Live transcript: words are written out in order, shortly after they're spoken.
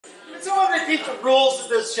Can someone repeat the rules of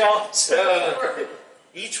this challenge?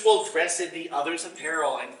 Each will dress in the other's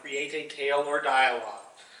apparel and create a tale or dialogue.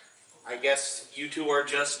 I guess you two are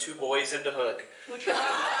just two boys in the hood.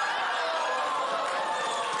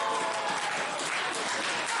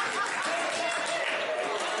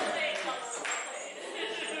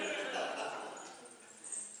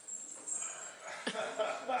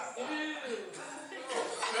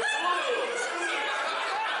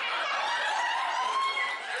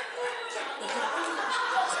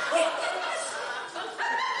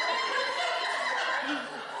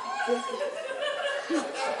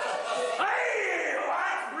 Hey,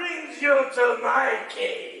 what brings you to my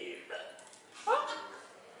cave?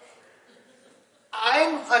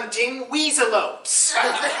 I'm hunting Weaselopes.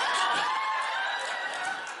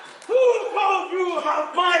 Who told you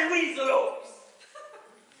about my Weaselopes?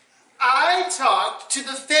 I talked to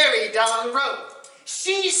the fairy down the road.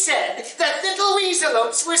 She said that little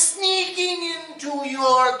Weaselopes were sneaking into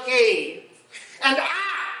your cave, and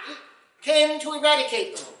I came to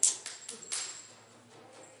eradicate them.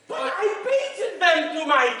 But I baited them to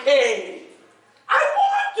my cave. I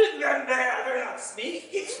wanted them there. They're not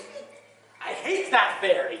sneaking. I hate that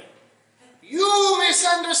fairy. You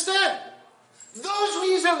misunderstand. Those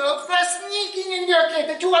Weaselopes that are sneaking in your cave,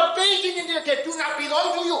 that you are baiting in your cave, do not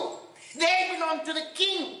belong to you. They belong to the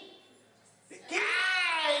king. The king?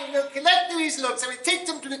 I will collect the Weaselopes. I will take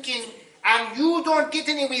them to the king, and you don't get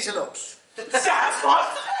any Weaselopes. That's not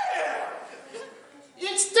fair.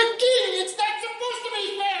 It's the king. It's not supposed to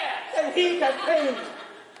be fair. And he can pay me.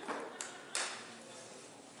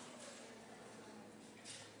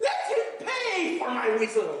 Let him pay for my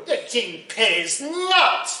Weaselopes. The king pays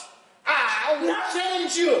not. I will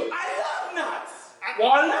challenge you. I love nuts.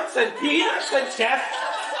 Walnuts and peanuts and chestnuts.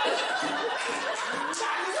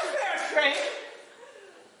 That is a fair trade.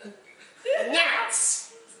 Nuts.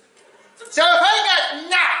 So if I got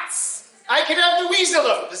nuts, I could have the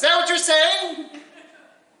Weaselope. Is that what you're saying?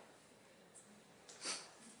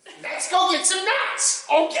 Let's go get some nuts.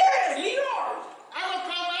 Okay, lead on. I will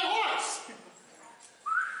call my horse.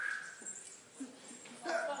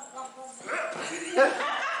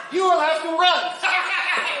 You will have to run.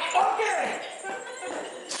 Okay.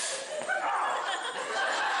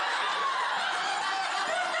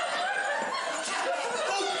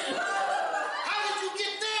 How did you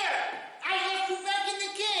get there? I left you back in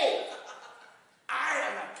the cave. I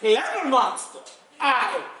am a clever monster. I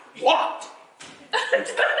walked.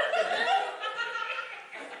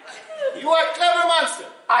 You are a clever monster.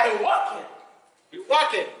 I walk it. You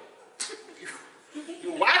walk it.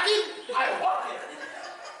 You walk it? I walk it.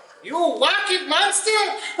 You walk it, monster?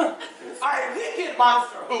 I wicked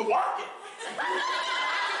monster who walk it.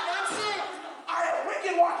 Monster? I am a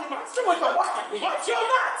wicked walking monster with a walking. What's your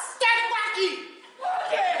nuts? Stop walking!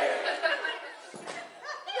 Okay.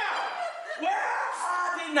 Now, where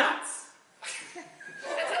are the nuts?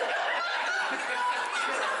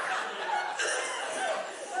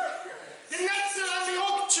 The nuts are on the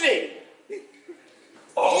oak tree.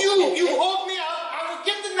 Oh, You hold me up. I will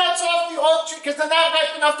get the nuts off the oak tree because they're not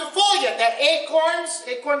ripe enough to fall yet. They're acorns.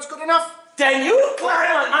 Acorns good enough? Then you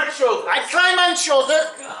climb on my shoulder. I climb on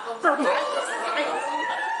shoulder.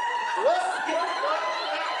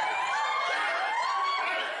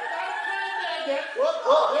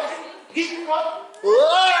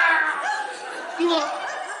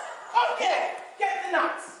 Okay, get the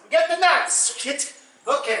nuts. Get the nuts.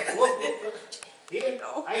 Okay. Here.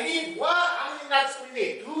 I need what? How many nuts do we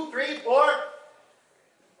need? 2, 3, 4.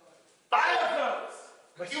 5 of those.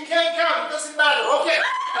 But you can't count. It doesn't matter. Okay.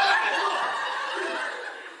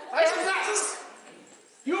 5 nuts.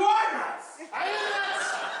 You are nuts. I have nuts.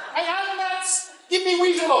 I have nuts. Give me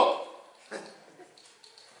Weaselope.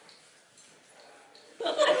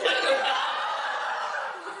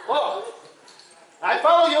 Oh. I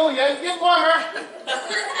follow you. You get warmer. Get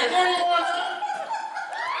warmer.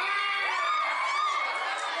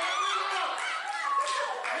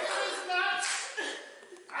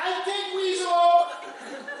 I take Weaselope.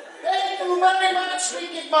 Thank you very much,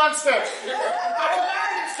 wicked monster. I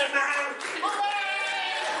managed to man.